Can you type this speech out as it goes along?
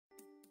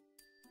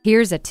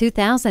Here's a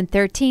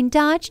 2013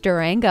 Dodge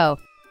Durango.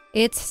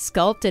 Its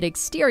sculpted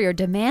exterior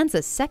demands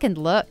a second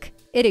look.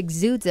 It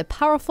exudes a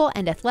powerful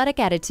and athletic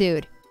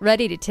attitude,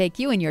 ready to take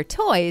you and your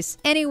toys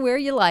anywhere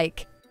you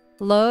like.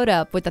 Load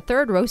up with the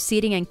third-row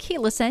seating and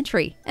keyless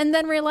entry, and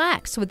then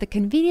relax with the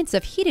convenience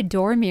of heated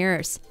door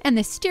mirrors and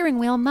the steering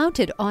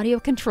wheel-mounted audio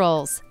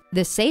controls.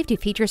 The safety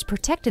features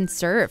protect and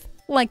serve,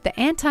 like the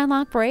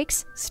anti-lock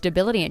brakes,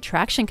 stability and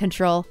traction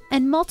control,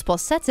 and multiple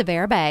sets of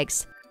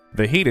airbags.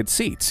 The heated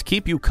seats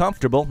keep you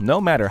comfortable no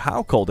matter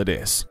how cold it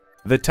is.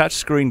 The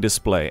touchscreen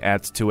display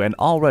adds to an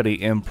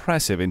already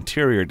impressive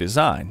interior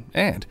design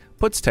and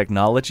puts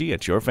technology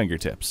at your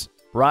fingertips.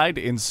 Ride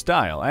in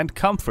style and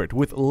comfort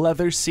with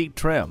leather seat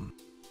trim.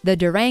 The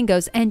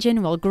Durango's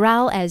engine will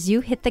growl as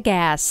you hit the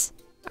gas.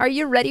 Are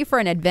you ready for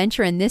an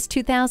adventure in this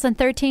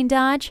 2013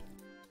 Dodge?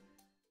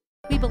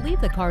 We believe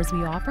the cars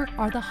we offer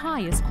are the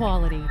highest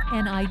quality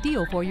and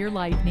ideal for your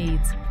life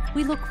needs.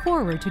 We look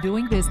forward to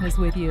doing business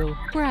with you.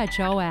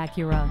 Bradshaw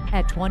Acura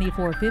at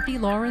 2450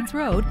 Lawrence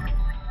Road,